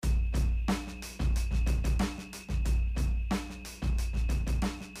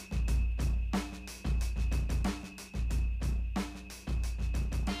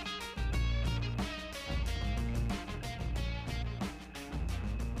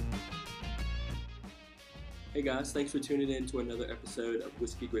Hey guys, thanks for tuning in to another episode of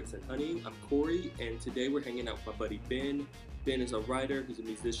Whiskey Grits and Honey. I'm Corey, and today we're hanging out with my buddy Ben. Ben is a writer, he's a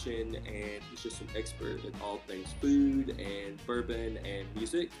musician, and he's just an expert in all things food and bourbon and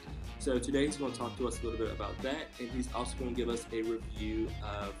music. So today he's going to talk to us a little bit about that, and he's also going to give us a review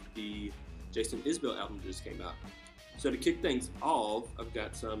of the Jason Isbell album that just came out. So to kick things off, I've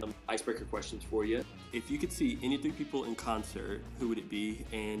got some icebreaker questions for you. If you could see any three people in concert, who would it be,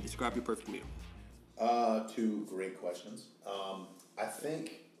 and describe your perfect meal? Two great questions. I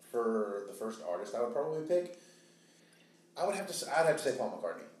think for the first artist I would probably pick, I'd have to say Paul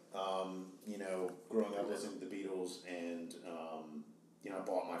McCartney. Growing up listening to the Beatles, and I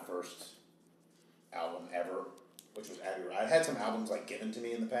bought my first album ever, which was Abbey Road. I had some albums given to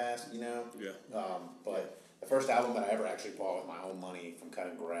me in the past, Yeah. but the first album that I ever actually bought with my own money from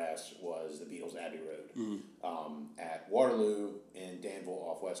cutting grass was the Beatles' Abbey Road at Waterloo in Danville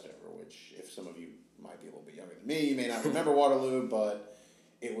off Westover, which, if some of you might be a little bit younger than me, you may not remember Waterloo, but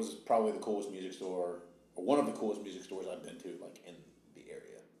it was probably the coolest music store, or one of the coolest music stores I've been to, in the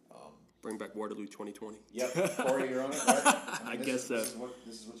area. Bring back Waterloo 2020. Yep, Corey, you're on it, right? I guess so.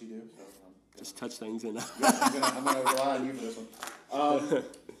 This is what you do. So, Just touch things in. I'm gonna rely on you for this one.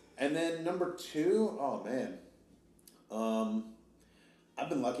 And then number two, oh man, I've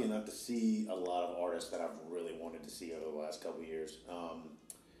been lucky enough to see a lot of artists that I've really wanted to see over the last couple of years. Oh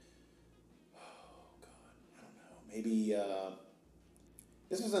God, I don't know. Maybe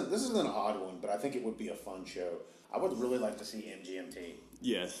this is an odd one, but I think it would be a fun show. I would really like to see MGMT.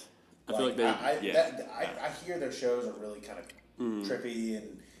 Yes, I feel like they. I hear their shows are really kind of trippy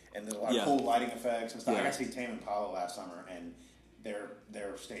and there's a lot of cool lighting effects and stuff. I got to see Tame Impala last summer, and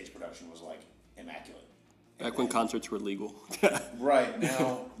their stage production was immaculate. Back when concerts were legal. Right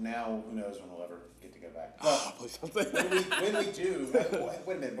now, who knows when we'll ever get to go back. When we do,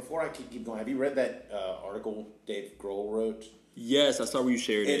 wait a minute. Before I keep going, have you read that article Dave Grohl wrote? Yes, I saw where you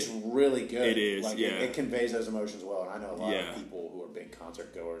shared it. It's really good. It is, It conveys those emotions well, and I know a lot of people who are big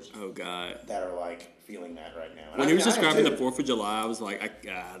concert goers. Oh God, that are feeling that right now. And when he was describing the 4th of July, I was like,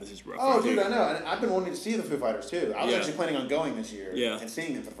 this is rough. Oh, dude, I know. And I've been wanting to see the Foo Fighters too. I was actually planning on going this year and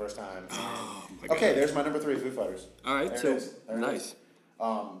seeing them for the first time. Oh my God. Okay, there's my number 3, Foo Fighters. All right, there nice.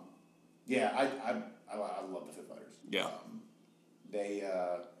 I love the Foo Fighters. Yeah.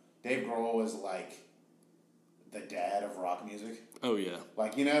 Dave Grohl is the dad of rock music. Oh yeah.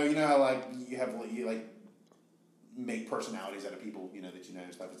 You know how you make personalities out of people, that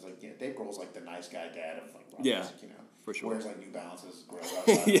and stuff. It's Dave Grohl's the nice guy dad of rock music, for sure. Wears New Balances, grows up,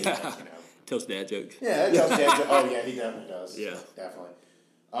 Tells dad jokes. Yeah, tells dad jokes. Oh yeah, he definitely does. Yeah, definitely.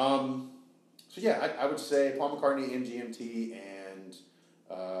 I would say Paul McCartney, MGMT, and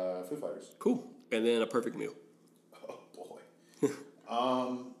Foo Fighters. Cool. And then a perfect meal. Oh boy.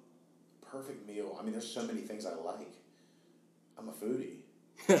 Perfect meal. I mean, there's so many things I like. I'm a foodie.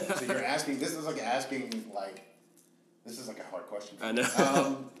 So you're asking. This is This is a hard question. I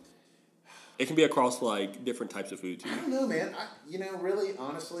know. It can be across different types of food too. I don't know, man. Really,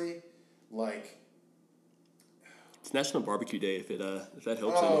 honestly, it's National Barbecue Day. If that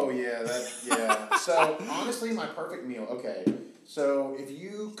helps. Oh yeah. So honestly, my perfect meal. Okay, so if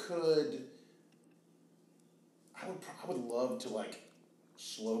you could, I would love to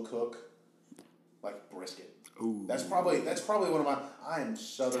slow cook brisket. Ooh. That's probably one of my. I am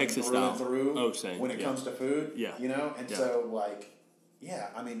Southern Texas through style. and through. Oh, same. When it comes to food. Yeah. And so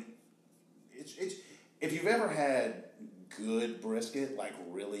I mean, it's if you've ever had good brisket,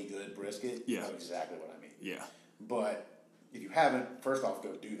 really good brisket, you know exactly what I mean. Yeah. But if you haven't, first off,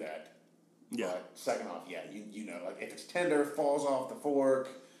 go do that. Yeah. But second off, you know, if it's tender, falls off the fork.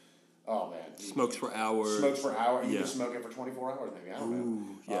 Oh man. Smokes for hours. You can smoke it for 24 hours, maybe. I don't know.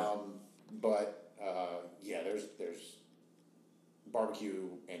 Yeah. There's barbecue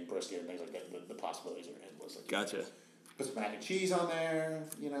and brisket and things like that. The possibilities are endless. Gotcha. Put some mac and cheese on there,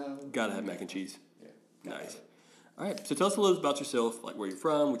 Gotta have mac and cheese. Yeah. Nice. All right. So tell us a little bit about yourself, where you're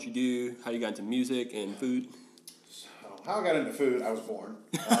from, what you do, how you got into music and food. So how I got into food, I was born.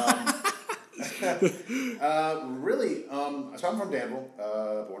 Really, so I'm from Danville,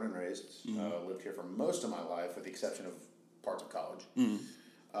 born and raised. Lived here for most of my life, with the exception of parts of college.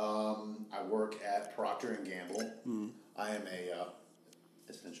 I work at Procter & Gamble. I am a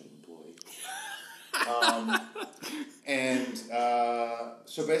essential employee.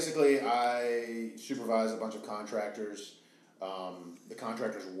 So basically, I supervise a bunch of contractors. The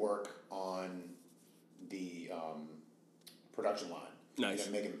contractors work on the production line. Nice.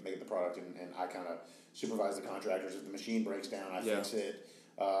 Making the product, and I kind of supervise the contractors. If the machine breaks down, I fix it.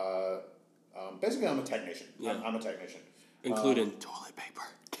 Basically, I'm a technician. I'm a technician. Including toilet paper.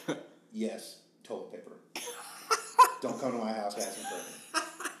 Yes, toilet paper. Don't come to my house asking for it.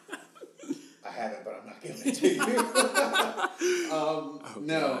 I have it, but I'm not giving it to you.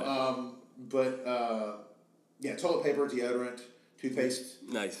 Yeah, toilet paper, deodorant, toothpaste.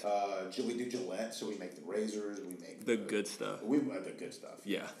 Nice. We do Gillette, so we make the razors. We make the good stuff. We make the good stuff.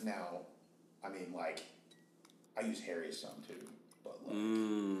 Yeah. Now, I mean, like, I use Harry's some too, but like,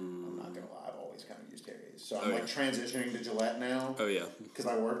 I'm not gonna lie, I've always kind of used Harry's. So I'm transitioning to Gillette now. Oh yeah. Because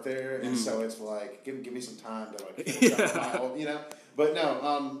I work there, and so it's like, give me some time to like finish up my whole, But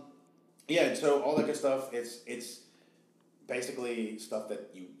no, yeah. So all that good stuff. It's basically stuff that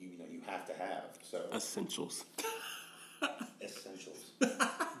you have to have. So essentials. Essentials.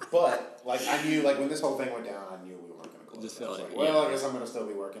 But like I knew, like when this whole thing went down, I knew we weren't going to close. Just I was like, like, well, I guess I'm going to still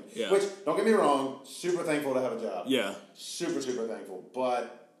be working. Yeah. Which, don't get me wrong, super thankful to have a job. Yeah. Super thankful.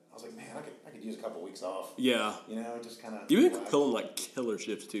 But I was like, man, I could use a couple weeks off. Yeah. Just kind of. You've been pulling like killer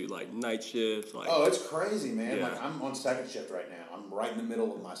shifts too, like night shifts. Like it's crazy, man. Yeah. Like I'm on second shift right now. I'm right in the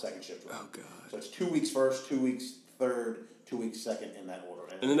middle of my second shift. Right oh god. So it's 2 weeks first, 2 weeks third, 2 weeks second in that order.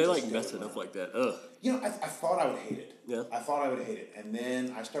 And then they like mess it up like that. Ugh. I thought I would hate it. Yeah. I thought I would hate it. And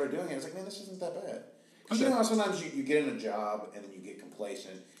then I started doing it. I was like, man, this isn't that bad. Because Okay. how sometimes you get in a job and then you get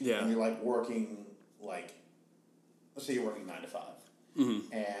complacent. Yeah. And you're like working, like, let's say you're working 9 to 5.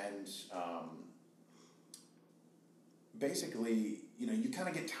 Mm-hmm. And basically, you kind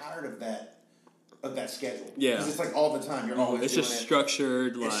of get tired of that schedule. Yeah. Because it's like all the time. You're always it's doing just it.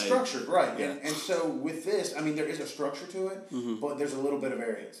 structured. It's structured, right. Yeah. And so with this, I mean, there is a structure to it, but there's a little bit of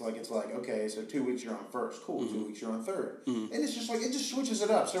variance. Like, it's like, okay, so 2 weeks you're on first. Cool. 2 weeks you're on third. And it's just like, it just switches it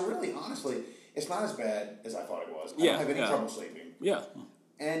up. So really, honestly, it's not as bad as I thought it was. I don't have any trouble sleeping. Yeah.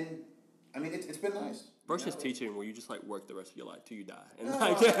 And, I mean, it's been nice. Versus teaching where you just like work the rest of your life till you die. And No,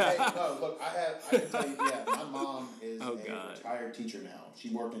 like, no, look, I can tell you, my mom is a God. retired teacher now. She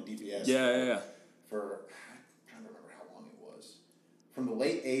worked in DPS. Yeah. For, I'm trying to remember how long it was. From the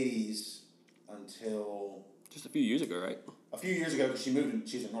late 80s until... Just a few years ago, right? A few years ago, because she's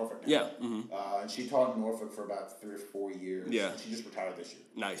in Norfolk now. Yeah. Mm-hmm. And she taught in Norfolk for about 3 or 4 years. Yeah. And she just retired this year.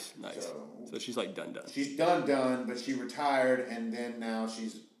 Nice. So she's like done. She's done, but she retired, and then now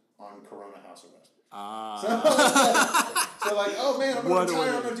she's on Corona house arrest. So like, oh man, I'm going to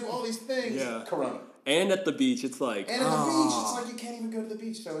retire, I'm going to do all these things. Yeah. Corona. And at the beach, it's like... And at the beach, it's like you can't even go to the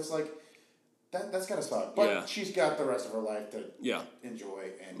beach. So it's like, that's got to suck. But she's got the rest of her life to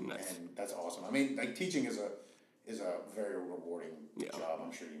enjoy, and that's awesome. I mean, like, teaching is a very rewarding job,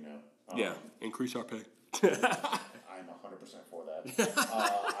 I'm sure you know. Increase our pay. I'm 100% for that.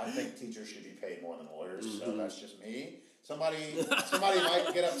 I think teachers should be paid more than lawyers, so that's just me. Somebody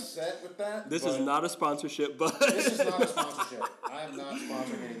might get upset with that. This is not a sponsorship, but... This is not a sponsorship. I am not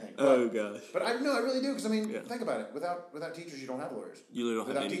sponsoring anything. Oh, gosh. But I really do, because, I mean, think about it. Without teachers, you don't have lawyers. You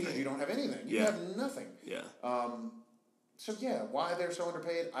literally don't have anything. Without teachers, you don't have anything. You have nothing. Yeah. So, why they're so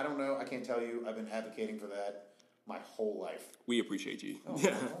underpaid, I don't know. I can't tell you. I've been advocating for that my whole life. We appreciate you. Oh,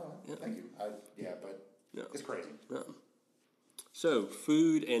 thank you. But it's crazy. Yeah. So,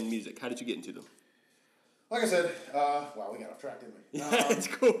 food and music. How did you get into them? Like I said, wow, we got off track, didn't we? It's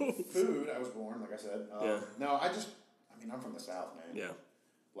cool. Food, I was born, like I said. No, I'm from the South, man. Yeah.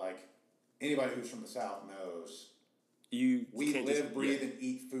 Like, anybody who's from the South knows we live, breathe, and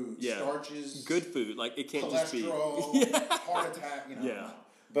eat food. Yeah. Starches. Good food. Like, it can't just be... Cholesterol, heart attack, Yeah.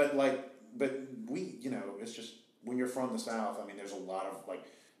 But we, it's just, when you're from the South, I mean, there's a lot of, like,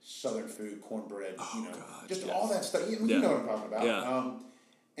 Southern food, cornbread, all that stuff. You know what I'm talking about. Yeah.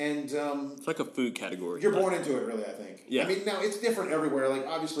 It's like a food category. You're born into it, really, I think. Yeah. I mean, now, it's different everywhere. Like,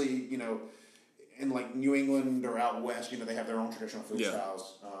 obviously, in, like, New England or out west, they have their own traditional food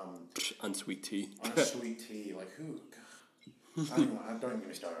styles. Unsweet tea. Unsweet tea. Like, who? God. Don't even get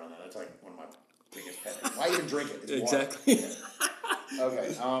me started on that. That's, like, one of my biggest pet peeves. Why even drink it? It's exactly. Water.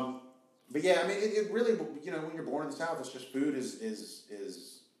 Okay. But, yeah, I mean, it really, when you're born in the South, it's just food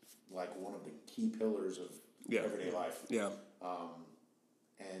is like, one of the key pillars of everyday life. Yeah.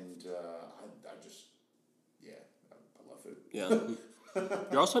 And I love food. Yeah.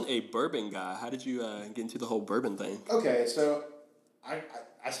 You're also a bourbon guy. How did you get into the whole bourbon thing? Okay, so I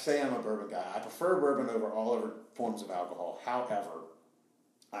say I'm a bourbon guy. I prefer bourbon over all other forms of alcohol. However,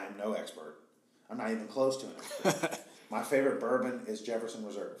 I am no expert. I'm not even close to an expert. My favorite bourbon is Jefferson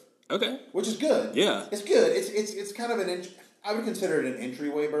Reserve. Okay. Which is good. Yeah. It's good. It's kind of I would consider it an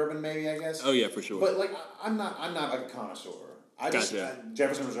entryway bourbon, maybe, I guess. Oh yeah, for sure. But like, I'm not like a connoisseur.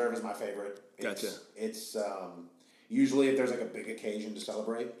 Jefferson Reserve is my favorite. It's usually if there's like a big occasion to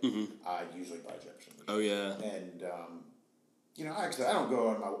celebrate, I usually buy Jefferson Reserve. Oh yeah. And actually, I don't go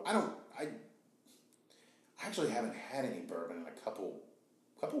on I actually haven't had any bourbon in a couple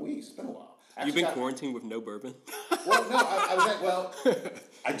weeks. It's been a while. You've been quarantined with no bourbon? Well, no, I was like, well,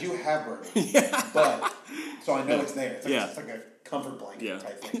 I do have bourbon, but so I know it's there. It's like a comfort blanket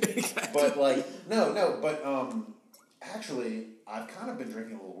type thing. Exactly. But like, but actually, I've kind of been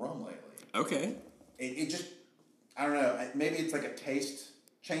drinking a little rum lately. Okay. It just, I don't know. Maybe it's like a taste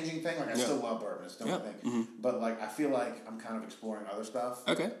changing thing. Like I still love bourbon. It's still my thing. Mm-hmm. But like I feel like I'm kind of exploring other stuff.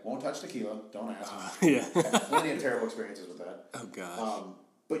 Okay. Won't touch tequila. Don't ask me. Yeah. I've had plenty of terrible experiences with that. Oh gosh.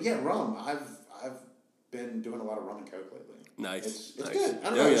 But yeah, rum. I've been doing a lot of rum and coke lately. Nice. It's good. I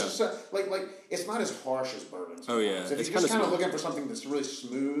don't know. It's just like it's not as harsh as bourbon. Oh yeah. So if you're just kind of looking for something that's really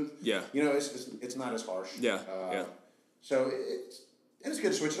smooth. Yeah. You know, it's not as harsh. Yeah. So it's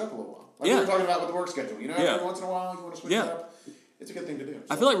good to switch it up a little while. Like we were talking about with the work schedule. You know, every once in a while you want to switch it up. It's a good thing to do. So.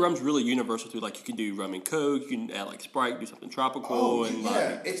 I feel like rum's really universal too. Like you can do rum and coke. You can add like Sprite, do something tropical. Oh, and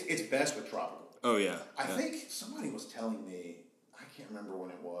yeah. It's best with tropical. Oh yeah. I think somebody was telling me. I can't remember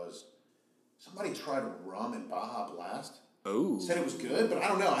when it was. Somebody tried rum and Baja Blast. Oh. Said it was good, but I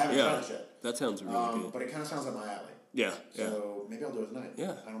don't know. I haven't tried it yet. That sounds really good. But it kind of sounds like my alley. Yeah. So maybe I'll do it tonight.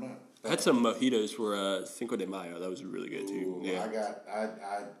 Yeah. I don't know. I had some mojitos for Cinco de Mayo. That was really good too. Yeah.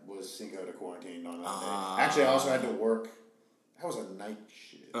 I was Cinco de quarantine on that day. Actually, I also had to work. That was a night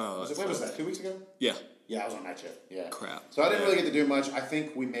shift. Oh, when was that? 2 weeks ago? Yeah. Yeah, I was on night shift. Yeah. Crap. So I didn't really get to do much. I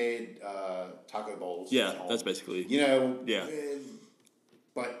think we made taco bowls. Yeah, that's basically. You know. Yeah.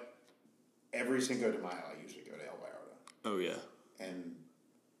 But every Cinco de Mayo, I usually go to El Vallarta. Oh yeah. And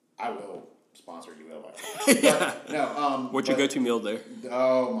I will sponsor you, El Vallarta. No. What's your go-to meal there?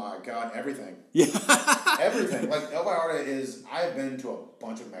 Oh my God, everything. Yeah. Everything. Like El Vallarta is. I have been to a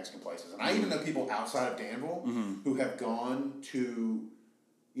bunch of Mexican places, and I even know people outside of Danville who have gone to,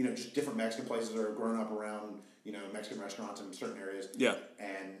 you know, just different Mexican places or have grown up around, you know, Mexican restaurants in certain areas. Yeah.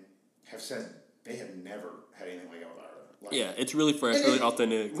 And have said they have never had anything like El Vallarta. Like, yeah, it's really fresh, really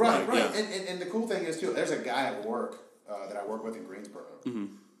authentic. Right, like, right. Yeah. And the cool thing is too, there's a guy at work that I work with in Greensboro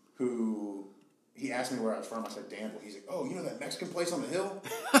who. He asked me where I was from. I said Danville. He's like, "Oh, you know that Mexican place on the hill?"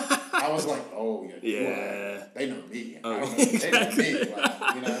 I was like, "Oh, yeah, they know me. Oh, they know me,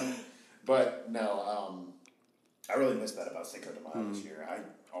 like, you know." But no, I really missed that about Cinco de Mayo this year. I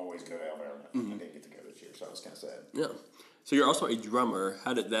always go to El Vallarta. I didn't get to go this year, so I was kind of sad. Yeah. So you're also a drummer.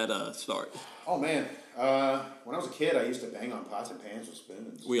 How did that start? Oh man, when I was a kid, I used to bang on pots and pans with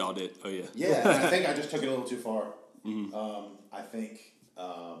spoons. We all did. Oh yeah. Yeah, and I think I just took it a little too far. I think.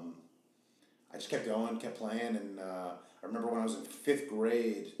 I just kept going, kept playing, and I remember when I was in 5th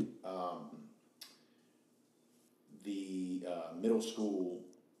grade, the middle school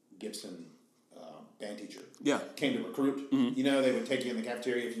Gibson band teacher came to recruit. You know, they would take you in the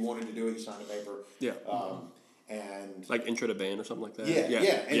cafeteria if you wanted to do it. You signed a paper. Yeah. And like intro to band or something like that. Yeah.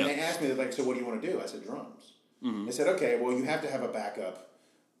 And they asked me like, so what do you want to do? I said drums. They said, okay, well you have to have a backup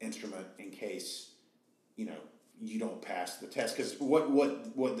instrument in case, you know, you don't pass the test, because what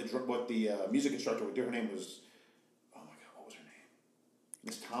the music instructor would do, her name was, oh my God, what was her name?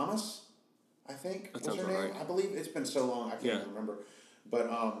 Miss Thomas, I think. That was her sounds name? right. I believe it's been so long I can't even remember. But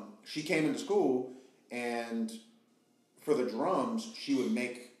she came into school, and for the drums she would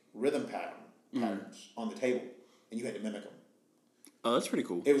make rhythm patterns on the table, and you had to mimic them. Oh, that's pretty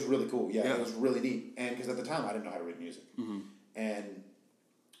cool. It was really cool. Yeah. It was really neat, and because at the time I didn't know how to read music, and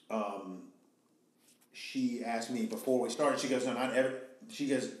she asked me before we started. She goes, "No, not every." She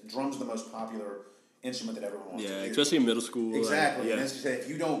goes, "Drums are the most popular instrument that everyone wants to do." Especially in middle school. Exactly. And she said, if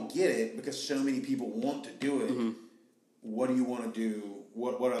you don't get it because so many people want to do it, what do you want to do?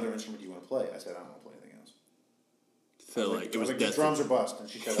 What other instrument do you want to play? I said, I don't want to play anything else. So it was the drums are bust, and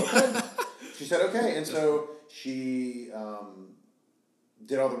she said, okay. She said, okay, and so she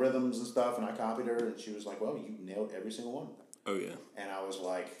did all the rhythms and stuff, and I copied her, and she was like, well, you nailed every single one. Oh yeah. And I was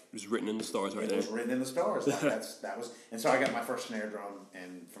like, it was written in the stars right there. It was written in the stars. Like that was, and so I got my first snare drum,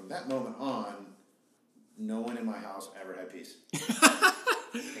 and from that moment on, no one in my house ever had peace,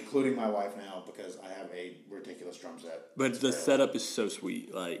 including my wife now, because I have a ridiculous drum set. But the setup is so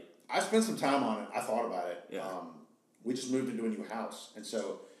sweet. Like I spent some time on it. I thought about it. Yeah. We just moved into a new house, and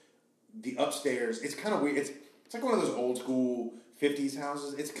so the upstairs. It's kind of weird. It's like one of those old school 50s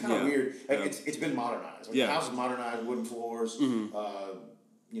houses. It's kind of weird. Like it's been modernized. Like the house is modernized, wooden floors,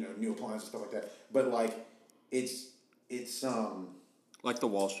 you know, new appliances, stuff like that. But like it's like the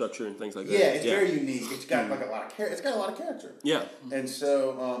wall structure and things like that. Yeah, it's very unique. It's got like a lot of it's got a lot of character. Yeah. And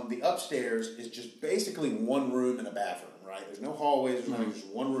so the upstairs is just basically one room and a bathroom, right? There's no hallways, there's nothing, just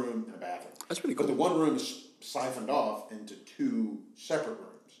one room and a bathroom. That's pretty cool. But the one room is siphoned off into 2 separate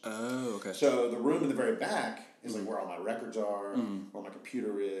rooms. Oh, okay. So the room in the very back is like where all my records are, where my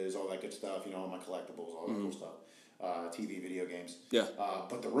computer is, all that good stuff, you know, all my collectibles, all that cool stuff. TV, video games. Yeah.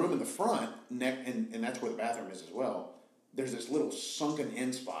 But the room in the front, and that's where the bathroom is as well, there's this little sunken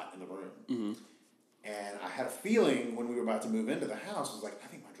in spot in the room. Mm-hmm. And I had a feeling when we were about to move into the house, I was like, I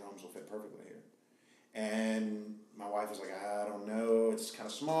think my drums will fit perfectly here. And my wife was like, I don't know, it's kind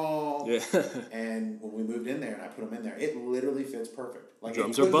of small. Yeah. And when we moved in there and I put them in there, it literally fits perfect. Like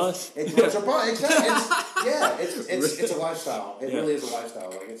drums are bust. Drums are bust. Exactly. It's a lifestyle. It really is a lifestyle.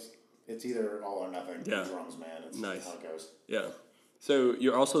 Like it's either all or nothing. Yeah. Drums, man. It's nice. how it goes. Yeah. So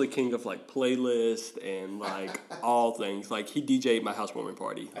you're also the king of like playlist and like all things. Like he DJ'd my housewarming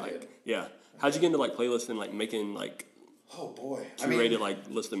party. Like I did. Yeah. How'd you get into like playlists and like making like oh boy curated like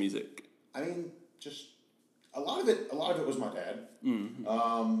list of music? I mean, just a lot of it was my dad. Mm-hmm.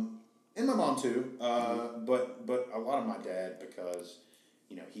 And my mom too. But a lot of my dad because,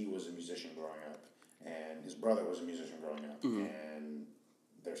 you know, he was a musician growing up and his brother was a musician growing up and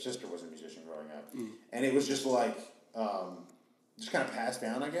their sister was a musician growing up. And it was just like just kind of passed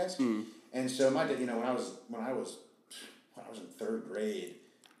down, I guess. And so my dad, you know, when I was in third grade,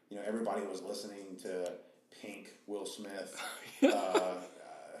 you know, everybody was listening to Pink, Will Smith. God,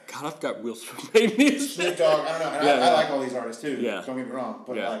 I've got Will Smith made music. Snoop Dogg, I don't know. And I like all these artists too. Yeah. Don't get me wrong.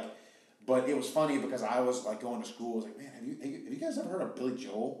 But but it was funny because I was like going to school. I was like, man, have you guys ever heard of Billy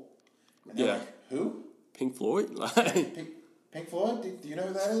Joel? And they're like, who? Pink Floyd? Pink Floyd? Do you know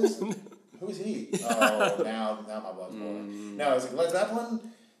who that is? Who is he? Oh, now my blood's boiling. No, I was like, Led Zeppelin?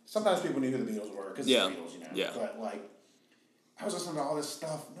 Sometimes people knew who the Beatles were because it's the Beatles, you know. Yeah. But like, I was listening to all this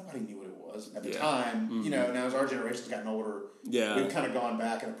stuff. Nobody knew what it was at the time. You know, now as our generation's gotten older, we've kind of gone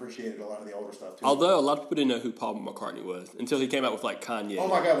back and appreciated a lot of the older stuff too. Although a lot of people didn't know who Paul McCartney was until he came out with like Kanye. Oh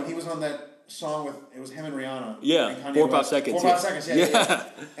my God, when he was on that song with, it was him and Rihanna. Yeah, and Kanye 4 or 5 seconds. 4 or 5 seconds, yeah.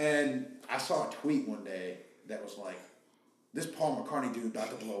 And I saw a tweet one day that was like, this Paul McCartney dude about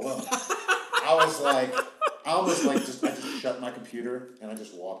to blow up. I almost I just shut my computer and I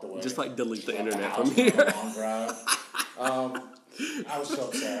just walked away. Just like delete the internet from here. Long drive. I was so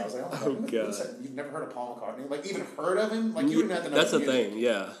upset. I was like, oh my God. You've never heard of Paul McCartney? Like, even heard of him? Like, you wouldn't have to know. That's the thing,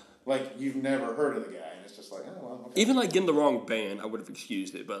 yeah. Like, you've never heard of the guy, and it's just like, oh, well, okay. Even, like, getting the wrong band, I would have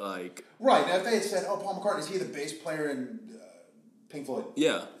excused it, but, like... Right, now if they had said, oh, Paul McCartney, is he the bass player in Pink Floyd?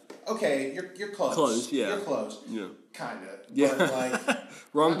 Yeah. Okay, you're close. Close, yeah. You're close. Yeah. Kinda. Yeah. But, like...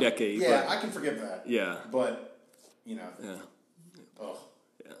 wrong decade. Yeah, I can forgive that. Yeah. But, you know... Yeah. Ugh.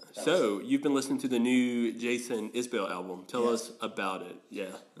 So, you've been listening to the new Jason Isbell album. Tell us about it.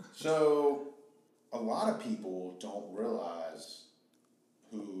 Yeah. So, a lot of people don't realize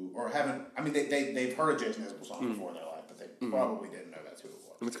who, or haven't, I mean, they've heard a Jason Isbell song before in their life, but they probably didn't know that's who it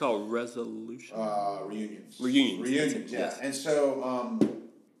was. And it's called Resolution? Reunions. Reunions, yeah. And so,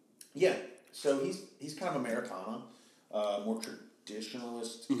 so he's kind of Americana, more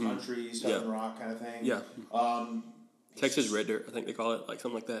traditionalist country, southern rock kind of thing. Yeah. Texas Red Dirt, I think they call it, like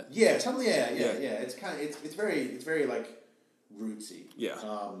something like that. Yeah, something. Yeah. It's kind of it's very like rootsy. Yeah.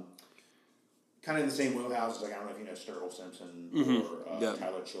 Kind of in the same wheelhouse as, like, I don't know if you know Sturgill Simpson or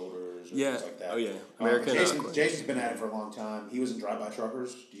Tyler Childers or things like that. Oh yeah, American. Jason's been at it for a long time. He was in Drive By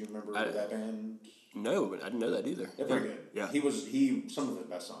Truckers. Do you remember that band? No, but I didn't know that either. They're pretty good. Yeah. He some of the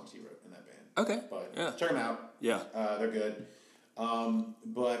best songs he wrote in that band. Okay. But check them out. Yeah. They're good.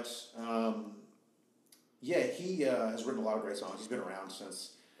 He has written a lot of great songs. He's been around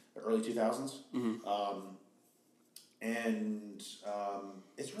since the early 2000s. And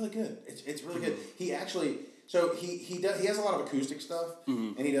it's really good. It's really good. He actually, so he has a lot of acoustic stuff,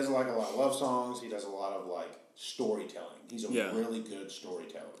 and he does like a lot of love songs. He does a lot of like storytelling. He's a really good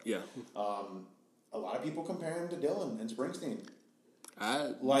storyteller. Yeah. A lot of people compare him to Dylan and Springsteen.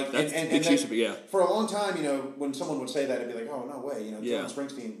 For a long time, you know, when someone would say that, it'd be like, oh, no way, you know, Dylan and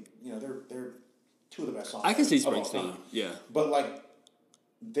Springsteen, you know, they're two of the best songs. I can see Springsteen, but like,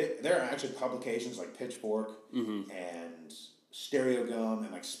 there are actually publications like Pitchfork and Stereogum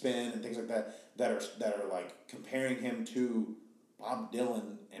and like Spin and things like that are like comparing him to Bob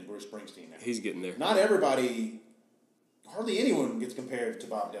Dylan and Bruce Springsteen now. He's getting there. Not everybody, hardly anyone gets compared to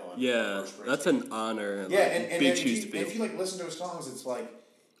Bob Dylan. Yeah, and Bruce Springsteen. That's an honor. Yeah, and big shoes to fill. If you like listen to his songs, it's like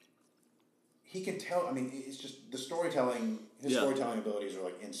he can tell. I mean, it's just the storytelling. His storytelling abilities are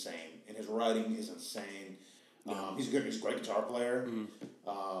like insane, and his writing is insane. He's a great guitar player.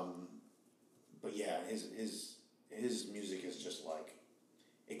 But yeah, his music is just like,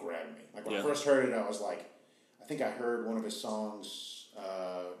 it grabbed me. Like when I first heard it, I was like, I think I heard one of his songs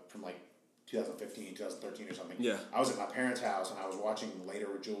from like 2015, 2013 or something. Yeah. I was at my parents' house and I was watching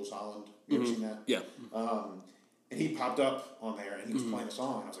Later with Jules Holland. You ever seen that? Yeah. And he popped up on there and he was playing a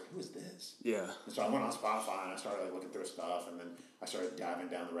song and I was like, who is this? Yeah. And so I went on Spotify and I started like looking through his stuff and then I started diving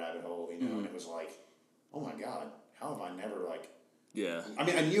down the rabbit hole, you know, and it was like, oh my God, how have I never, like... Yeah. I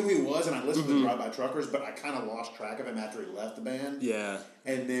mean, I knew who he was, and I listened to the Drive-By Truckers, but I kind of lost track of him after he left the band. Yeah.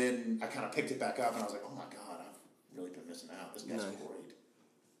 And then I kind of picked it back up, and I was like, oh my God, I've really been missing out. This guy's great.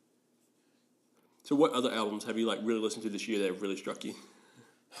 So what other albums have you, like, really listened to this year that have really struck you?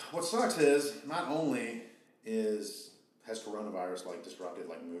 What sucks is, not only has coronavirus, like, disrupted,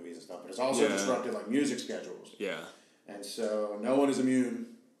 like, movies and stuff, but it's also disrupted, like, music schedules. Yeah. And so no one is immune.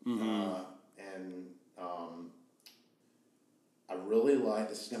 I really like,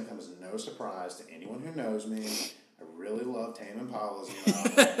 this is going to come as no surprise to anyone who knows me, I really love Tame Impala's new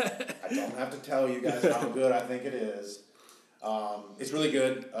album. I don't have to tell you guys how good I think it is. It's really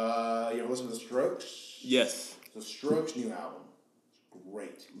good. You ever listen to The Strokes? Yes. The Strokes' new album.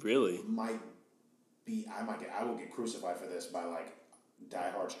 Great. Really? I will get crucified for this by, like,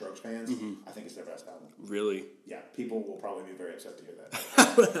 diehard Strokes fans. I think it's their best album. Really? Yeah, people will probably be very upset to hear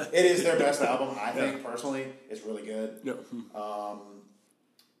that. It is their best album, I think, personally. It's really good. No. I'm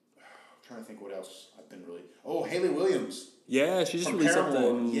trying to think what else I've been really... Oh, Hayley Williams. Yeah, she just From released Paramore.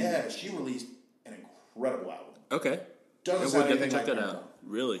 something. Yeah, she released an incredible album. Okay. Doesn't We'll sound definitely anything check like that Paramore. out.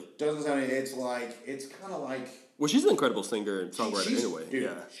 Really? Doesn't sound anything... It's kind of like... Well, she's an incredible singer and songwriter She's- anyway. Dude,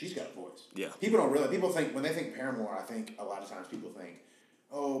 Yeah. she's got a voice. Yeah. People don't realize... People think... When they think Paramore, I think a lot of times people think,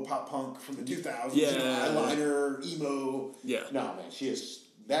 oh, pop punk from the 2000s, Yeah. eyeliner, emo. Yeah. No, man, she is...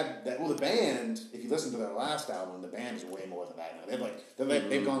 Well, the band, if you listen to their last album, the band is way more than that now.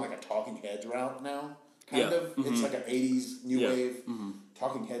 They've gone like a Talking Heads route now, kind of. It's like an 80s new wave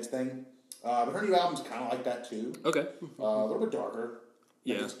Talking Heads thing. But her new album's kind of like that, too. Okay. A little bit darker.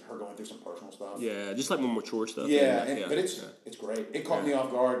 Yeah. It's her going through some personal stuff. Yeah, just like more mature stuff. Yeah, but it's great. It caught me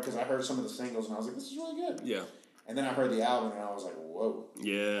off guard because I heard some of the singles and I was like, this is really good. Yeah. And then I heard the album and I was like, whoa.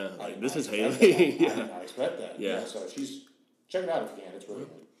 Yeah. I did This not is expect Hayley. that. I Yeah. did not expect that. Yeah. So check it out if you can. It's really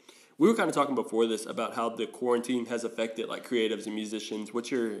good. We were kind of talking before this about how the quarantine has affected like creatives and musicians. What's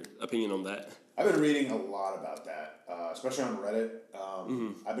your opinion on that? I've been reading a lot about that, especially on Reddit.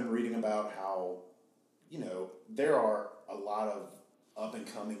 I've been reading about how, there are a lot of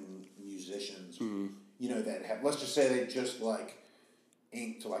up-and-coming musicians, that have, let's just say they just, like,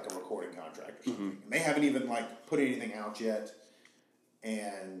 inked, like, a recording contract or something. And they haven't even, like, put anything out yet.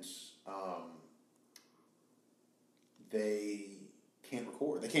 And they can't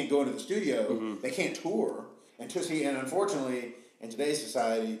record. They can't go into the studio. They can't tour. And unfortunately, in today's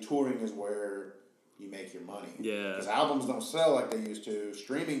society, touring is where you make your money. Yeah. Because albums don't sell like they used to.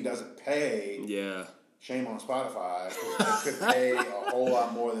 Streaming doesn't pay. Yeah. Shame on Spotify, because they could pay a whole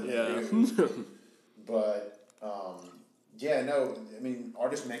lot more than they do. But,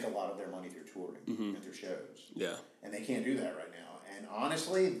 artists make a lot of their money through touring and through shows. Yeah. And they can't do that right now. And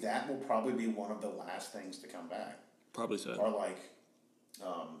honestly, that will probably be one of the last things to come back. Probably so. Or like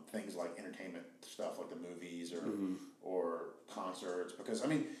things like entertainment stuff, like the movies or concerts. Because,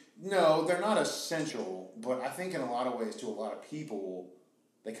 no, they're not essential, but I think in a lot of ways, to a lot of people,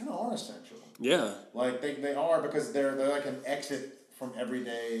 they kind of are essential. Yeah. Like, they are because they're like an exit from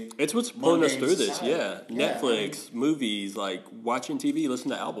everyday. It's what's pulling us through society. this, Netflix, movies, like watching TV,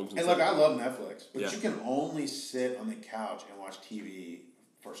 listen to albums. And look, I love Netflix, but Yeah. you can only sit on the couch and watch TV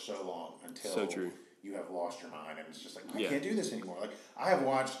for so long until So true. you have lost your mind, and it's just like, I Yeah. can't do this anymore. Like,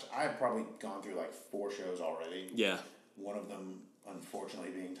 I've probably gone through like 4 shows already. Yeah. One of them, unfortunately,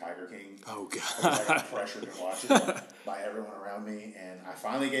 being Tiger King. Oh, I God. got pressured to watch it by everyone around me, and I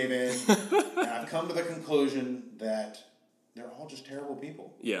finally gave in. And I've come to the conclusion that they're all just terrible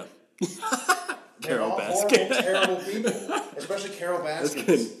people. Yeah. They're Carol all Baskin. horrible, terrible people. Especially Carol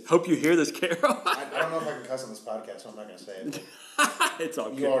Baskin. Hope you hear this, Carol. I don't know if I can cuss on this podcast, so I'm not going to say it. It's all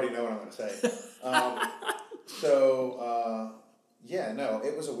You good. already know what I'm going to say.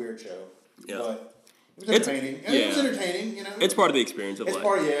 It was a weird show. Yeah. But it was entertaining. It was entertaining, It's part of the experience of It's life.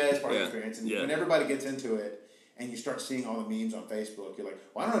 part of the experience. And Yeah. when everybody gets into it and you start seeing all the memes on Facebook, you're like,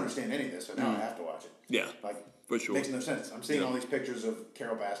 well, I don't understand any of this, so now I have to watch it. Yeah. Like, For sure. makes no sense. I'm seeing Yeah. all these pictures of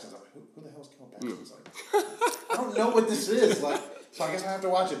Carol Baskin. I'm like, who the hell is Carol Baskin? It's like, I don't know what this is. Like, so I guess I have to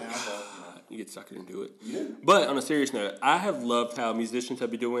watch it now. So, You get suckered into it. You do. But on a serious note, I have loved how musicians have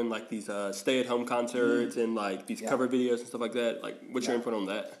been doing like these stay-at-home concerts and like these cover videos and stuff like that. Like, what's your input on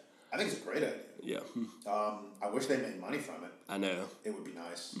that? I think it's a great idea. Yeah. I wish they made money from it. I know. It would be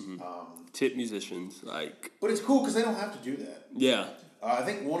nice. Tip musicians, like. But it's cool because they don't have to do that. Yeah. I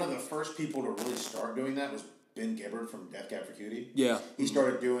think one of the first people to really start doing that was Ben Gibbard from Death Cab for Cutie. Yeah. He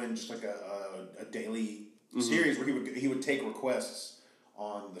started doing just like a daily series where he would take requests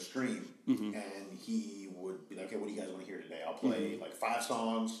on the stream and he would be like, okay, what do you guys want to hear today? I'll play like 5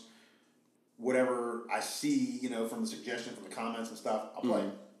 songs, whatever I see, from the suggestion from the comments and stuff, I'll play.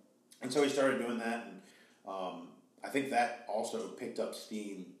 And so he started doing that, and I think that also picked up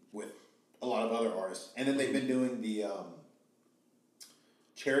steam with a lot of other artists. And then they've been doing the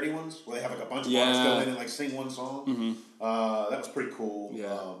charity ones where they have like a bunch of artists go in and like sing one song. Mm-hmm. That was pretty cool.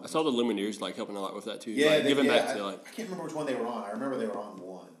 Yeah, I saw the Lumineers like helping a lot with that too. Yeah, like, giving back to I can't remember which one they were on. I remember they were on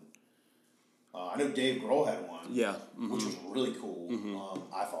one. I know Dave Grohl had one. Yeah, which was really cool.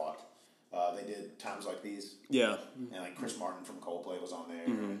 I thought they did Times Like These. Yeah, and like Chris Martin from Coldplay was on there.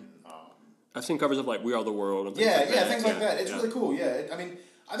 And, I've seen covers of like We Are the World. And things like that. It's really cool. Yeah, I mean,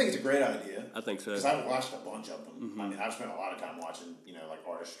 I think it's a great idea. I think so because I've watched a bunch of them. I mean, I've spent a lot of time watching, like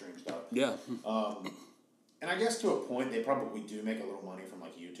artist stream stuff. Yeah. And I guess to a point, they probably do make a little money from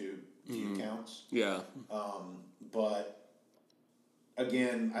like YouTube view counts. Yeah. But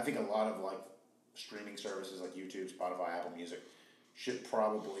again, I think a lot of like streaming services like YouTube, Spotify, Apple Music should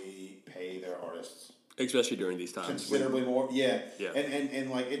probably pay their artists, especially during these times, considerably more. Yeah. Yeah.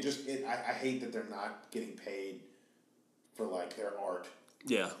 And like I hate that they're not getting paid for like their art.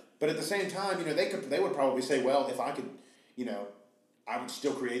 Yeah. But at the same time, they would probably say, well, if I could, I would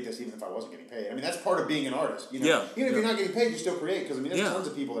still create this even if I wasn't getting paid. I mean, that's part of being an artist. Yeah. Even if you're not getting paid, you still create. Because, I mean, there's tons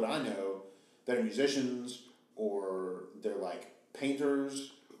of people that I know that are musicians or they're like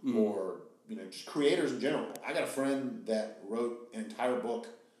painters or, just creators in general. I got a friend that wrote an entire book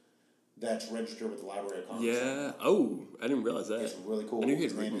that's registered with the Library of Congress. Yeah. Oh, I didn't realize that. It's really cool. I knew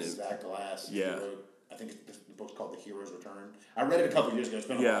His name is Zach Glass. Yeah. He wrote, I think the book's called The Hero's Return. I read it a couple of years ago. It's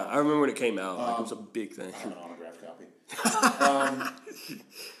been a while. I remember when it came out. It was a big thing. I have an autographed copy.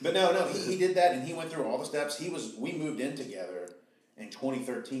 But no, he did that, and he went through all the steps. We moved in together in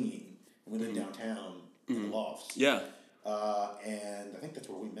 2013, and we lived downtown in the lofts. Yeah. And I think that's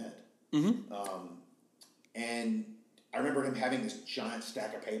where we met. Mm-hmm. And I remember him having this giant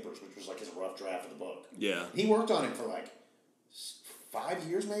stack of papers, which was like his rough draft of the book. Yeah. He worked on it for like 5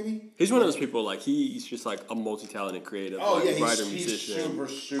 years, maybe. He's one of those people, like, he's just like a multi-talented creative writer, musician, he's super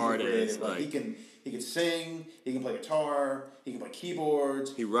artist. creative. Like, he can sing, he can play guitar, he can play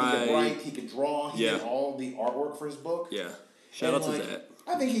keyboards, he can write, he can draw, he did all the artwork for his book. Yeah. Shout out to that.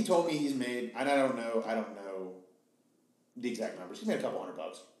 I think he told me he's made, and I don't know the exact numbers. He made a couple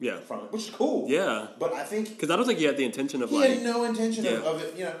 $100 from it, which is cool. Yeah. But I think... Because I don't think he had the intention of he had no intention of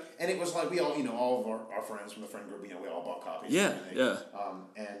it, and it was like we all, all of our friends from the friend group, we all bought copies. Yeah,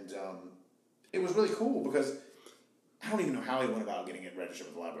 it was really cool because I don't even know how he went about getting it registered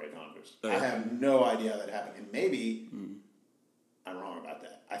with the Library of Congress. I have no idea that happened, and maybe I'm wrong about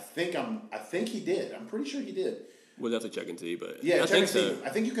that. I think he did. I'm pretty sure he did. We'll have to check and see, but I think so. I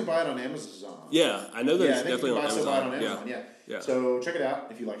think you can buy it on Amazon. Yeah, I know there's definitely on Amazon. Buy it on Amazon. Yeah. So check it out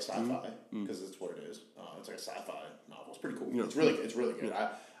if you like sci-fi, because that's what it is. It's like a sci-fi novel. It's pretty cool. It's really good.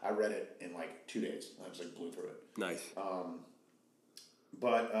 I read it in like 2 days. I just blew through it. Nice.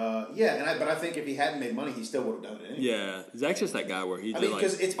 But I think if he hadn't made money, he still would have done it anyway. Yeah, Zach's just that guy where he.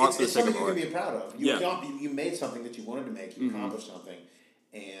 Because it's something you can be proud of. You made something that you wanted to make. You accomplished something,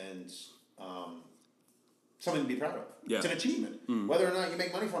 and something to be proud of. Yeah. It's an achievement. Whether or not you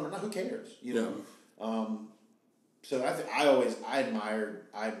make money from it or not, who cares? So I admire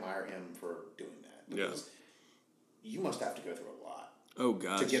him for doing that. Because you must have to go through a lot. Oh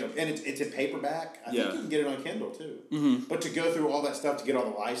gosh. To get and it's a paperback. I think you can get it on Kindle too. But to go through all that stuff to get all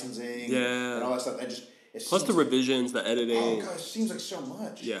the licensing and all that stuff, plus the revisions, the editing. Oh gosh, it seems like so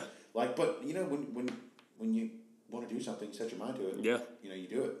much. Yeah. Like, but when you want to do something, you set your mind to it. Yeah. You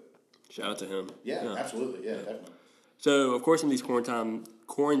do it. Shout out to him. Yeah, absolutely. Yeah, definitely. So, of course, in these quarantine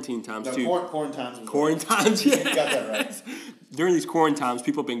times, too. Quarantines. Yeah. You got that right. During these quarantine times,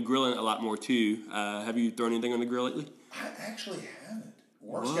 people have been grilling a lot more, too. Have you thrown anything on the grill lately? I actually haven't.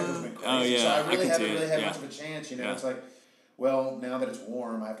 Work schedule's been crazy. Oh, yeah. So I really haven't had much of a chance. It's like, well, now that it's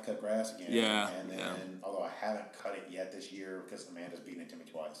warm, I have to cut grass again. Yeah. And then, although I haven't cut it yet this year because Amanda's beaten it to me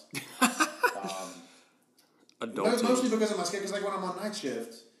twice. Mostly because of my schedule. Because like when I'm on night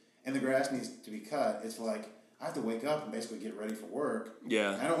shift and the grass needs to be cut, it's like I have to wake up and basically get ready for work.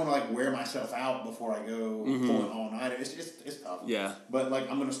 Yeah. I don't want to like wear myself out before I go pulling all night. It's tough. Yeah. But like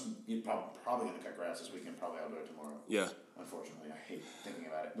I'm probably gonna cut grass this weekend. Probably I'll do it tomorrow. Yeah. Unfortunately, I hate thinking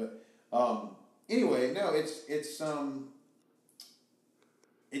about it. But anyway, no, it's it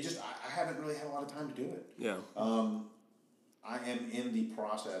just I haven't really had a lot of time to do it. Yeah. I am in the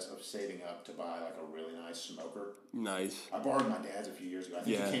process of saving up to buy like a really nice smoker. Nice. I borrowed my dad's a few years ago. I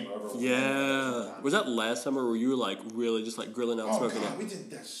think he came over. Was that last summer where you were like really just like grilling out, smoking out? We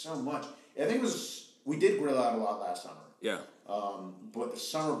did that so much. I think we did grill out a lot last summer. Yeah. But the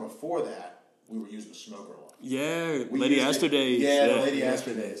summer before that, we were using the smoker a lot. Yeah, Lady Astor days. Yeah, the Lady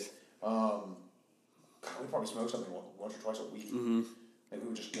Astor days. We probably smoked something once or twice a week. Mm-hmm. Maybe we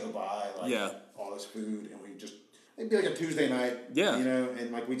would just go buy all this food, and we just it'd be like a Tuesday night. Yeah. You know,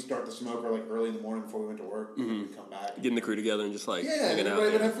 and like we'd start the smoker like early in the morning before we went to work, and then we'd come back. Getting the crew together and just like Yeah, and hanging out.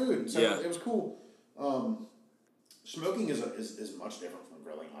 everybody would have food. So Yeah. it was cool. Smoking is much different from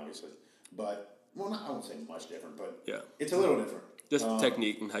grilling, obviously, but I won't say much different, but Yeah. it's a little different. Just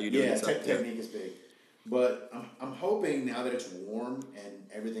technique and how you do it. Yeah, and stuff. technique is big. But I'm hoping now that it's warm and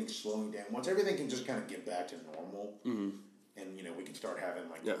everything's slowing down, once everything can just kind of get back to normal, and you know we can start having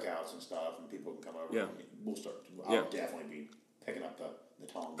like cookouts and stuff, and people can come over. Yeah. And we'll start. I'll definitely be picking up the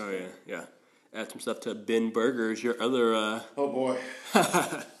tongs. Oh yeah. Add some stuff to Ben Burgers, your other. Oh boy.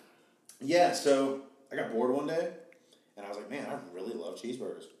 Yeah. So I got bored one day, and I was like, man, I really love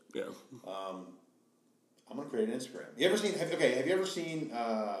cheeseburgers. Yeah. I'm gonna create an Instagram. Have you ever seen?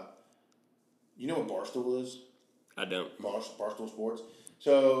 You know what Barstool is? I don't. Barstool Sports.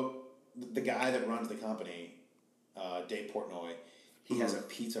 So the guy that runs the company, Dave Portnoy, he has a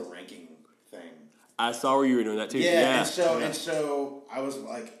pizza ranking thing. I saw where you were doing that too. Yeah. And so I was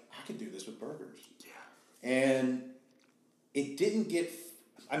like, I could do this with burgers. Yeah. And it didn't get.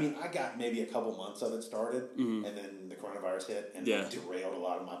 I mean, I got maybe a couple months of it started, and then the coronavirus hit and it derailed a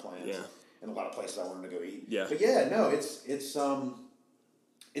lot of my plans. Yeah. And a lot of places I wanted to go eat. Yeah. But yeah, no, it's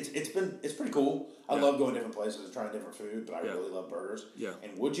pretty cool. I love going different places and trying different food, but I really love burgers. Yeah.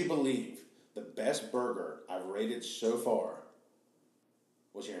 And would you believe the best burger I've rated so far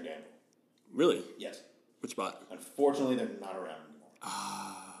was here in Danville? Really? Yes. Which spot? Unfortunately, they're not around anymore.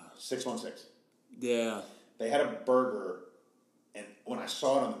 616. Yeah. They had a burger, and when I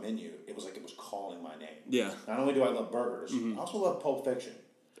saw it on the menu, it was like it was calling my name. Yeah. Not only do I love burgers, I also love Pulp Fiction.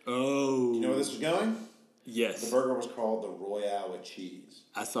 Oh. You know where this is going? Yes. The burger was called the Royale with cheese.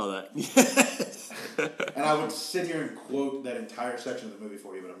 I saw that. Yes. And I would sit here and quote that entire section of the movie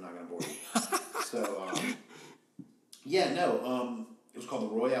for you, but I'm not going to bore you. So, it was called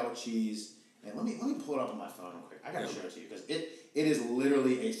the Royale with cheese. And let me pull it up on my phone real quick. I got to show it to you because it is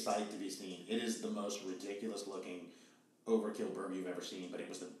literally a sight to be seen. It is the most ridiculous looking overkill burger you've ever seen, but it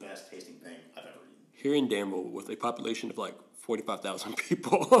was the best tasting thing I've ever eaten. Here in Danville, with a population of like 45,000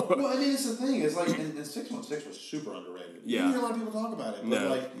 people. Well, I mean, it's the thing. It's like, and 616 was super underrated. You Yeah. don't hear a lot of people talk about it,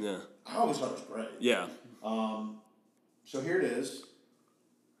 but I always thought it was great. Yeah. So here it is.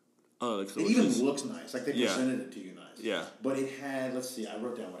 Oh, it looks It delicious. even looks nice. Like they presented it to you nice. Yeah. But it had, let's see, I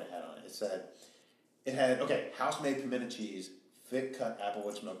wrote down what it had on it. It had, house-made pimento cheese, thick-cut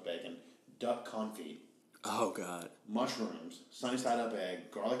applewood smoked bacon, duck confit, Oh, God. mushrooms, sunny-side-up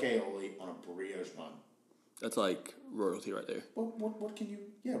egg, garlic aioli on a brioche bun. That's like royalty right there. What can you,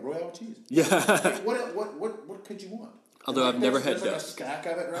 Royale with cheese. Yeah. Like, what could you want? Although I've never had there's like duck. a stack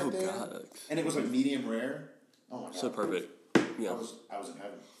of it right there. God. And it was like medium rare. Oh my God. So perfect. Yeah. I was in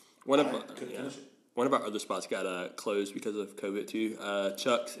heaven. One I couldn't finish it. One of our other spots got closed because of COVID too.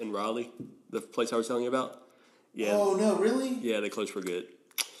 Chuck's in Raleigh, the place I was telling you about. Yeah. Oh no, really? Yeah, they closed for good.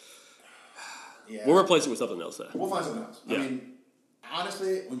 Yeah. We'll replace it with something else though. We'll find something else. Yeah. I mean,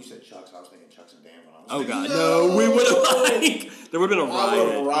 honestly, when you said Chuck's, I was thinking Chuck's and Danville. Oh God, no! We would have there would have been a riot. I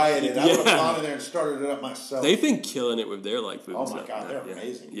would have rioted. I would have gone in there and started it up myself. They've been killing it with their like food. Oh and my stuff. God, they're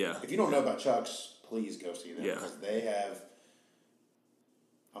amazing. Yeah. If you don't know about Chuck's, please go see them Yeah. because they have.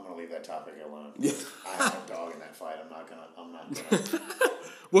 I'm gonna leave that topic alone. Yeah. I have a dog in that fight. I'm not gonna.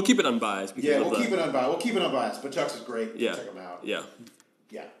 We'll keep it unbiased. Because Yeah, we'll keep it unbiased. But Chuck's is great. Yeah. Check them out. Yeah.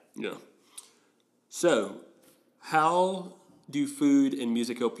 Yeah. Yeah. So, how do food and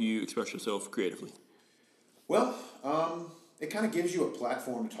music help you express yourself creatively? Well, it kind of gives you a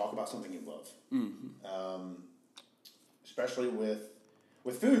platform to talk about something you love. Mm-hmm. Especially with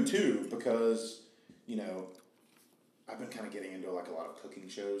food too, because I've been kind of getting into like a lot of cooking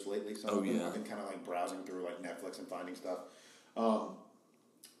shows lately. So I've been kind of like browsing through like Netflix and finding stuff.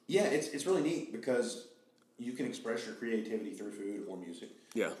 It's really neat because you can express your creativity through food or music.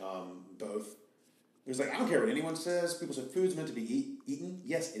 Yeah. Both. It was like, I don't care what anyone says. People say food's meant to be eaten.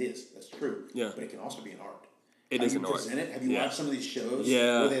 Yes, it is. That's true. Yeah. But it can also be an art. It is an art. Have you watched some of these shows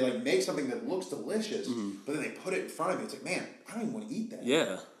where they like make something that looks delicious, but then they put it in front of you? It's like, man, I don't even want to eat that.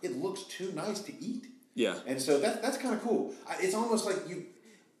 Yeah. It looks too nice to eat. Yeah. And so that's kind of cool. It's almost like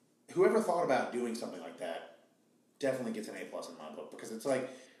whoever thought about doing something like that definitely gets an A+ in my book because it's like,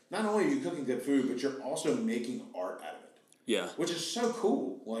 not only are you cooking good food, but you're also making art out of it. Yeah. Which is so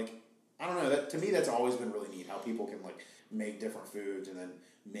cool. Like, I don't know. To me, that's always been really neat how people can like make different foods and then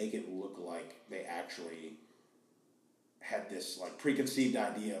make it look like they actually had this like preconceived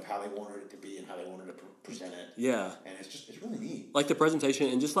idea of how they wanted it to be and how they wanted to present it. Yeah. And it's really neat. Like the presentation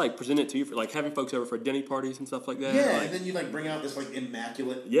and just like present it to you for like having folks over for dinner parties and stuff like that. Yeah, like, and then you like bring out this like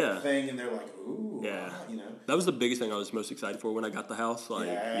immaculate thing and they're like, ooh. Yeah. Wow, That was the biggest thing I was most excited for when I got the house. Like,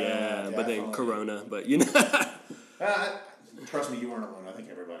 but then definitely. Corona, but Trust me, you weren't alone. I think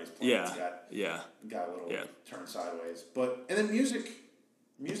everybody's playing. Got a little turn sideways. But and then music,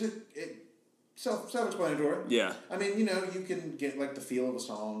 it self-explanatory. Yeah. I mean, you know, you can get like the feel of a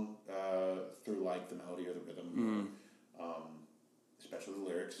song through like the melody or the rhythm, especially the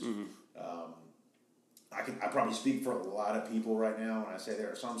lyrics. I probably speak for a lot of people right now when I say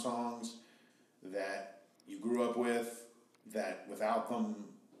there are some songs that you grew up with that without them,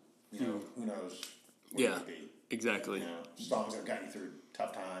 you know, who knows what it would be. Exactly. You know, songs that have gotten you through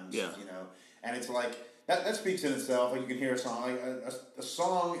tough times. Yeah. You know, and it's like that speaks in itself. Like you can hear a song. Like a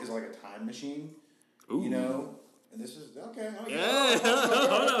song is like a time machine. Ooh. You know, and this is okay. Yeah.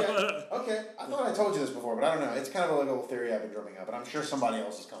 Okay. I thought I told you this before, but I don't know. It's kind of a little theory I've been drumming up, but I'm sure somebody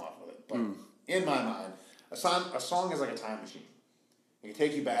else has come up with it. But in my mind, a song is like a time machine. It can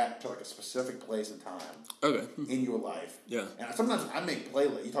take you back to like a specific place and time in your life. Yeah. And sometimes I make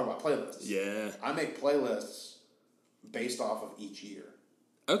playlists. You talk about playlists. Yeah. I make playlists based off of each year.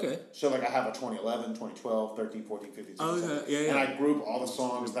 Okay. So like I have a 2011, 2012, 13, 14, 15, 16, 17. Yeah. And I group all the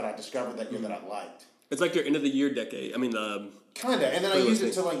songs that I discovered that year that I liked. It's like your end of the year decade. I mean, kind of. And then I use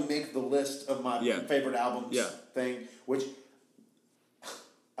it to like make the list of my favorite albums thing, which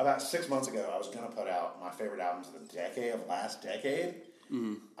about 6 months ago I was going to put out my favorite albums of the decade, of last decade.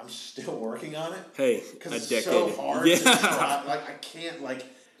 I'm still working on it. Hey, because it's decade. So hard to try. Like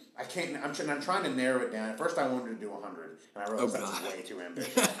I can't. I'm trying to narrow it down. At first, I wanted to do 100, and I realized that's way too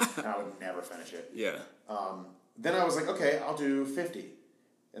ambitious, and I would never finish it. Yeah. Then I was like, okay, I'll do 50,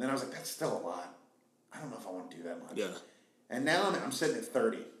 and then I was like, that's still a lot. I don't know if I want to do that much. Yeah. And now I'm sitting at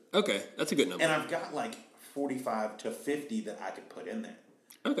 30. Okay, that's a good number. And I've got like 45 to 50 that I could put in there.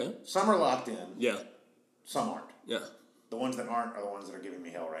 Okay. Some are locked in. Yeah. Some aren't. Yeah. The ones that aren't are the ones that are giving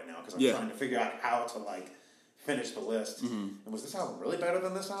me hell right now because I'm trying to figure out how to like finish the list. And was this album really better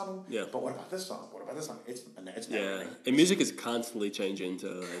than this album? Yeah. But what about this song? What about this song? It's never ending. And music is constantly changing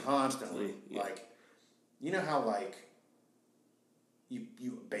to like, constantly. Like, you know how like you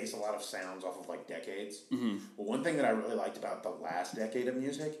base a lot of sounds off of like decades. Well, one thing that I really liked about the last decade of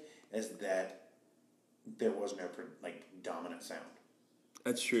music is that there was no like dominant sound.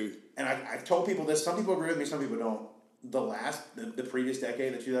 That's true. And I've told people this. Some people agree with me. Some people don't. The previous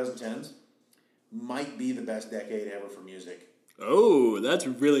decade, the 2010s, might be the best decade ever for music. Oh, that's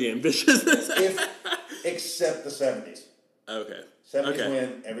really ambitious. Except the 70s. Okay. 70s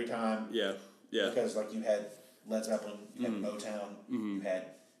win every time. Yeah. Because like you had Led Zeppelin, you had Motown, you had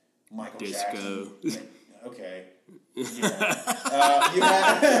Michael Jackson. Okay. Yeah.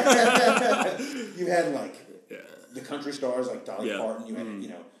 You had like the country stars like Dolly Parton. You had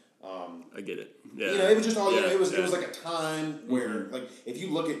I get it. Yeah. You know, it was just all it was like a time where like if you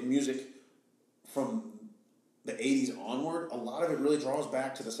look at music from the 80s onward, a lot of it really draws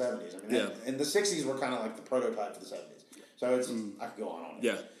back to the 70s. I mean, and the 60s were kind of like the prototype for the 70s. So it's I could go on it.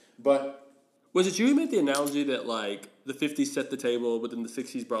 Yeah. But was it you who made the analogy that like the 50s set the table, but then the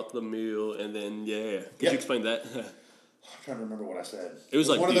 60s brought the meal, and then could you explain that? I'm trying to remember what I said. It was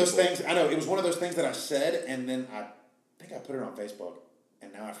like one of those things. I know it was one of those things that I said, and then I think I put it on Facebook,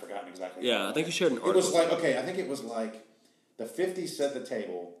 and now I've forgotten exactly. Yeah, I think you shared an article. It was like I think it was like the 50s set the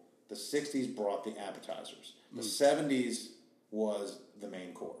table, the 60s brought the appetizers, the 70s was the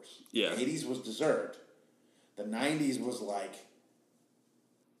main course, the 80s was dessert, the 90s was like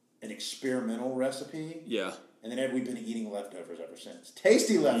an experimental recipe, and then we've been eating leftovers ever since.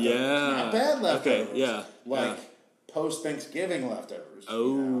 Tasty leftovers, not bad leftovers. Okay, post Thanksgiving leftovers.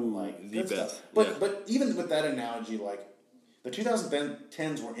 Oh, the best. Stuff. But even with that analogy, like the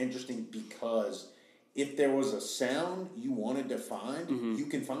 2010s were interesting because if there was a sound you wanted to find, you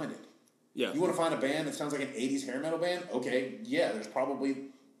can find it. Yeah. You want to find a band that sounds like an 80s hair metal band? Okay, there's probably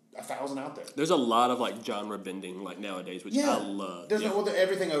 1,000 out there. There's a lot of like genre bending like nowadays, which I love.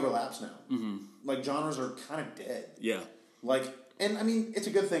 Everything overlaps now. Like genres are kind of dead. Yeah. Like, and I mean, it's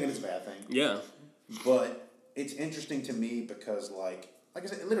a good thing and it's a bad thing. Yeah. But it's interesting to me because like I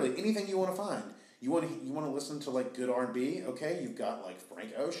said, literally anything you want to find. You want to listen to like good R&B? Okay, you've got like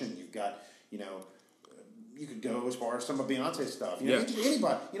Frank Ocean. You've got you could go as far as some of Beyonce's stuff. Just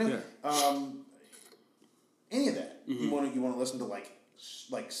anybody. Any of that. You want to listen to like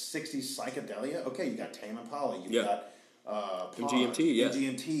 60s psychedelia? Okay, you got Tame Impala. You've got MGMT.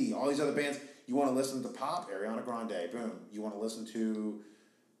 MGMT. All these other bands. You want to listen to pop? Ariana Grande. Boom. You want to listen to,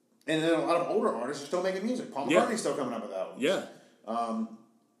 and then a lot of older artists are still making music. Paul McCartney's still coming up with albums. Yeah.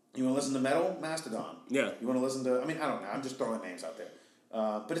 You want to listen to metal? Mastodon. Yeah. You want to listen to? I mean, I don't know. I'm just throwing names out there,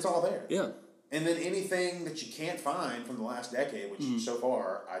 but it's all there. Yeah. And then anything that you can't find from the last decade, which so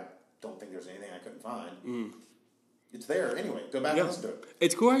far I don't think there's anything I couldn't find. it's there anyway. Go back and listen to it.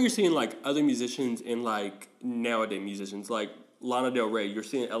 It's cool how you're seeing like other musicians and like nowadays musicians, like Lana Del Rey. You're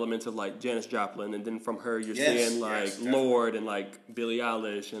seeing elements of like Janis Joplin, and then from her you're seeing like Lorde and like Billie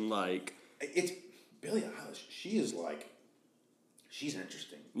Eilish and like it's Billie Eilish. She's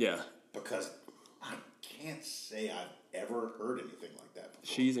interesting. Yeah, because I can't say I've ever heard anything like that before.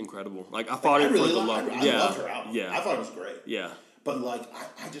 She's incredible. Like I thought it for the long. I loved her album. Yeah, I thought it was great. Yeah, but like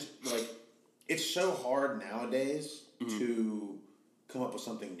I just like it's so hard nowadays to come up with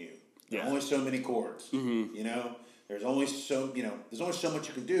something new. There are only so many chords. You know, there's only so much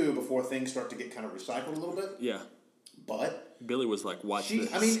you can do before things start to get kind of recycled a little bit. Yeah, but Billie was like, watch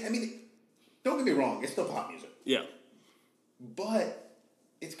this. I mean, don't get me wrong. It's still pop music. Yeah, but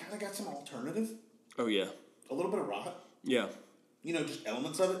it's kind of got some alternative. Oh yeah, a little bit of rock. Yeah, you know, just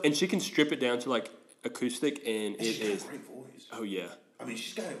elements of it. And she can strip it down to like acoustic, and she's got a great voice. Oh yeah, I mean,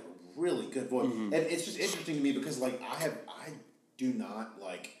 she's got a really good voice, and it's just interesting to me because like I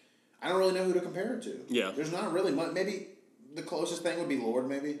don't really know who to compare it to. Yeah, there's not really much. Maybe the closest thing would be Lorde,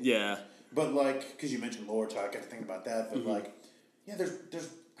 maybe. Yeah, but like because you mentioned Lorde, so I got to think about that. But like, yeah, there's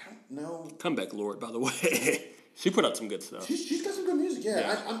I don't know. Comeback Lorde, by the way. She put out some good stuff. She's got some good music,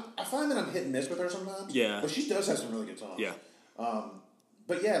 yeah. I find that I'm hit and miss with her sometimes. Yeah. But she does have some really good songs. Yeah.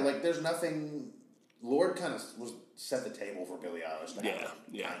 But yeah, like there's nothing. Lorde kind of set the table for Billie Eilish.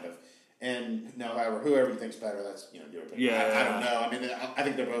 Kind of. And now, whoever you think's better, that's your opinion. Yeah. I don't know. I mean, I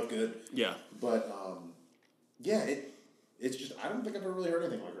think they're both good. Yeah. But yeah, it's just I don't think I've ever really heard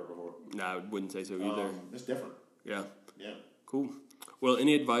anything like her before. No, I wouldn't say so either. It's different. Yeah. Yeah. Cool. Well,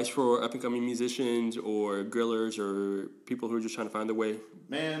 any advice for up-and-coming musicians or grillers or people who are just trying to find their way?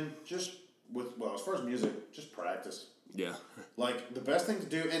 Man, just as far as music, just practice. Yeah. Like, the best thing to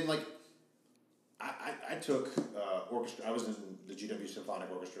do, and like, I took orchestra, I was in the GW Symphonic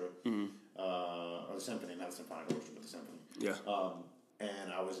Orchestra, or the symphony, not the symphonic orchestra, but the symphony. Yeah.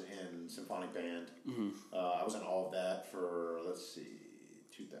 And I was in symphonic band. I was in all of that for,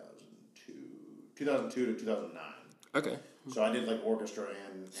 2002 to 2009. Okay. So I did like orchestra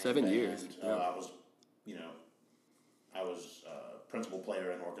and 7 band. years. Yeah. I was principal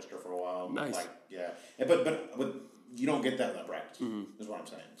player in orchestra for a while. Nice. Like, yeah. But you don't get that without practice. Is what I'm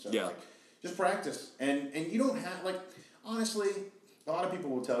saying. So like, just practice, and you don't have like honestly, a lot of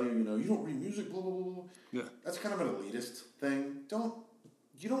people will tell you, you don't read music, blah blah blah. Yeah. That's kind of an elitist thing.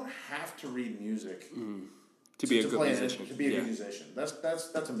 You don't have to read music to be a good musician. To be a good musician.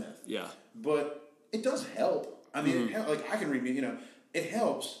 That's a myth. Yeah. But it does help. I mean, I can read music, it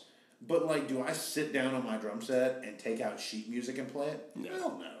helps, but, like, do I sit down on my drum set and take out sheet music and play it? No.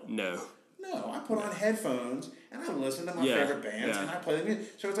 Hell no. No. No, I put on headphones, and I listen to my favorite bands, and I play the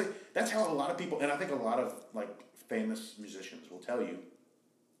music. So it's like, that's how a lot of people, and I think a lot of, like, famous musicians will tell you,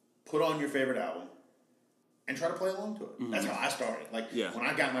 put on your favorite album, and try to play along to it. That's how I started. Like, when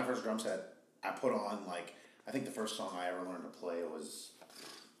I got my first drum set, I put on, like, I think the first song I ever learned to play was...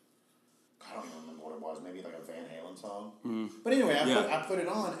 I don't even remember what it was. Maybe like a Van Halen song. But anyway, I put it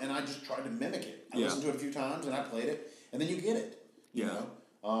on and I just tried to mimic it. I listened to it a few times and I played it, and then you get it. You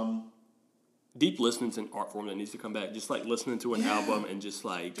know? Deep listening's an art form that needs to come back. Just like listening to an album and just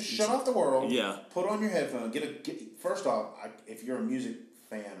like shut off the world. Yeah. Put on your headphones. First off, if you're a music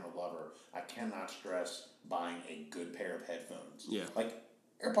fan or lover, I cannot stress buying a good pair of headphones. Yeah. Like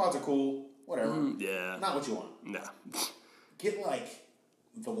AirPods are cool. Whatever. Yeah. Not what you want. Nah. Get like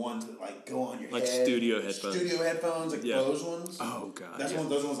the ones that like go on your like head. Studio headphones. Like those ones. Oh god. That's one of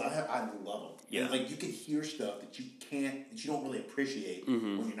those ones I have. I love them. Yeah. And like you can hear stuff that you don't really appreciate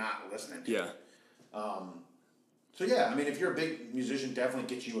when you're not listening to it. So yeah, I mean if you're a big musician, definitely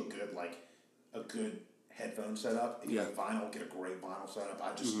get you a good headphone setup. If you have vinyl, get a great vinyl setup.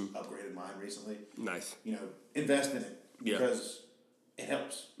 I just upgraded mine recently. Nice. Invest in it because it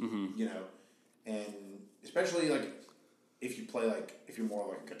helps. And especially like if you play if you're more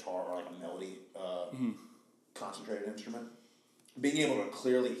like a guitar or like a melody concentrated instrument, being able to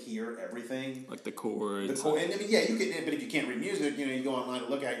clearly hear everything, like the chords. And I mean, you can. But if you can't read music, you go online and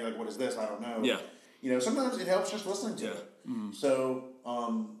look at it. You're like, what is this? I don't know. Yeah. Sometimes it helps just listening to it. So,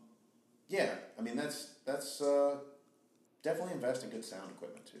 yeah. I mean, that's definitely invest in good sound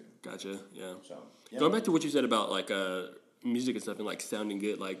equipment too. Gotcha. Yeah. So going back to what you said about like music and stuff and like sounding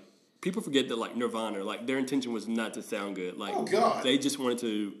good, like. People forget that, like, Nirvana, like, their intention was not to sound good. Like, oh, God. They just wanted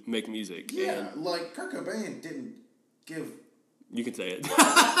to make music. Yeah, like, Kurt Cobain didn't give... You can say it. Okay,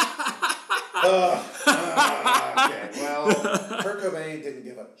 well, Kurt Cobain didn't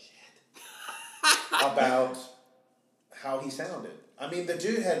give a shit about how he sounded. I mean, the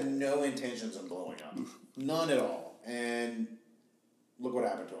dude had no intentions of blowing up. None at all. And look what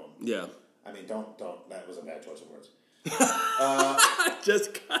happened to him. Yeah. I mean, don't, that was a bad choice of words.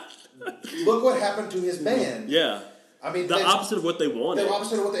 Just got. Look what happened to his band. Yeah. I mean, the opposite of what they wanted. The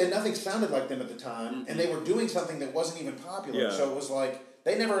opposite of what and nothing sounded like them at the time, and they were doing something that wasn't even popular. Yeah. So it was like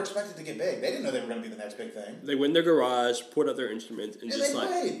they never expected to get big. They didn't know they were going to be the next big thing. They went in their garage, put out their instruments, and just they like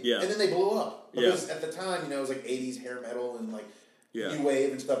played. Yeah. And then they blew up because at the time, it was like '80s hair metal and like new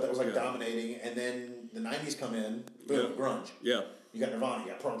wave and stuff that was like dominating. And then the '90s come in, boom, grunge. Yeah. You got Nirvana, you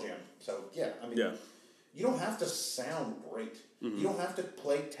got Pearl Jam. So I mean, you don't have to sound great. Mm-hmm. You don't have to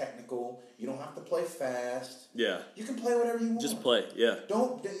play technical. You don't have to play fast. Yeah. You can play whatever you want. Just play. Yeah.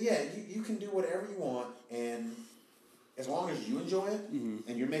 You can do whatever you want, and as long as you enjoy it,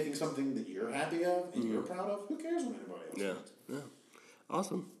 and you're making something that you're happy of and you're proud of, who cares what anybody else thinks? Yeah.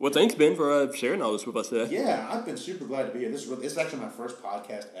 Awesome. Well, thanks, Ben, for sharing all this with us today. Yeah, I've been super glad to be here. This is actually my first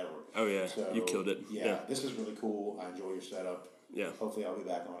podcast ever. Oh, yeah. So, you killed it. Yeah, this is really cool. I enjoy your setup. Yeah. Hopefully I'll be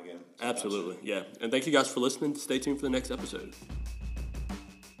back on again. Absolutely. Yeah. And thank you guys for listening. Stay tuned for the next episode.